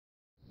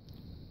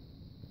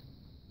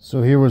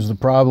So here was the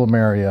problem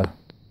area.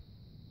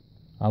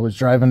 I was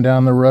driving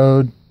down the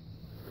road.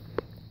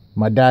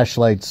 My dash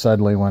lights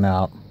suddenly went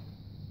out.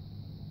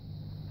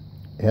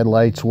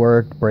 Headlights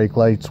worked, brake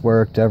lights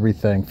worked,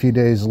 everything. A few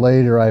days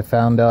later, I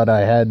found out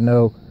I had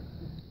no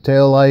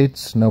tail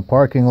lights, no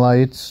parking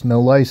lights,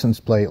 no license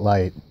plate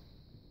light.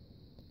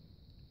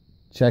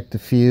 Checked the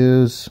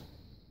fuse,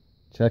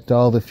 checked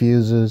all the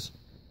fuses,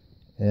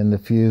 and the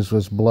fuse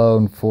was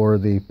blown for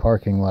the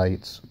parking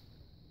lights.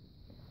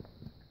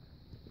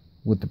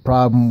 What the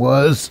problem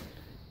was,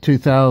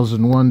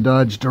 2001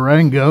 Dodge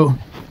Durango,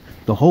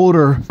 the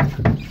holder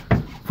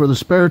for the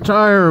spare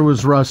tire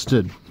was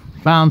rusted,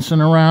 bouncing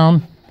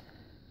around.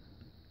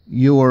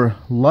 Your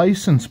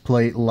license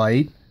plate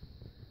light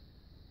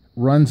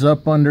runs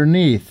up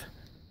underneath.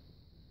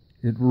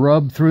 It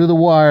rubbed through the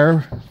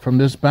wire from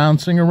this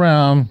bouncing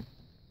around,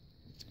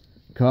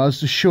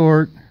 caused a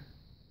short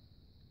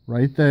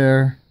right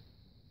there.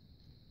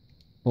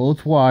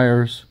 Both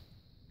wires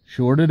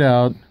shorted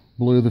out,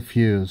 blew the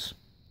fuse.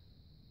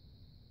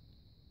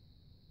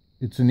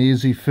 It's an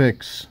easy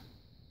fix.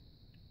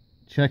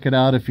 Check it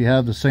out if you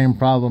have the same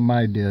problem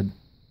I did,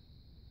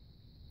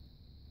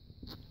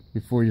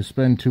 before you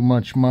spend too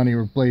much money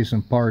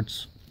replacing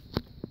parts.